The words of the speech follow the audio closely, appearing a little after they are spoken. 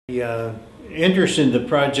The interest in the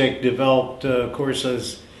project developed, of course,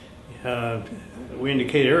 as we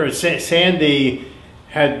indicated earlier. Sandy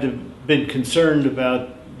had been concerned about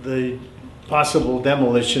the possible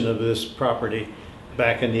demolition of this property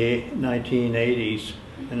back in the 1980s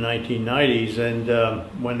and 1990s,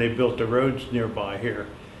 and when they built the roads nearby here.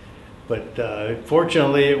 But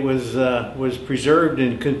fortunately, it was preserved,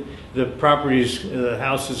 and the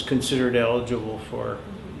house is considered eligible for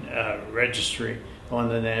registry on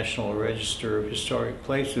the National Register of Historic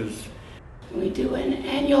Places. We do an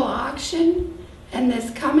annual auction, and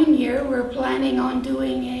this coming year we're planning on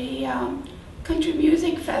doing a country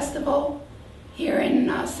music festival here in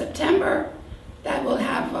September that will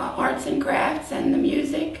have arts and crafts and the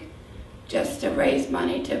music, just to raise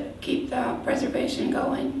money to keep the preservation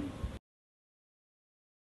going.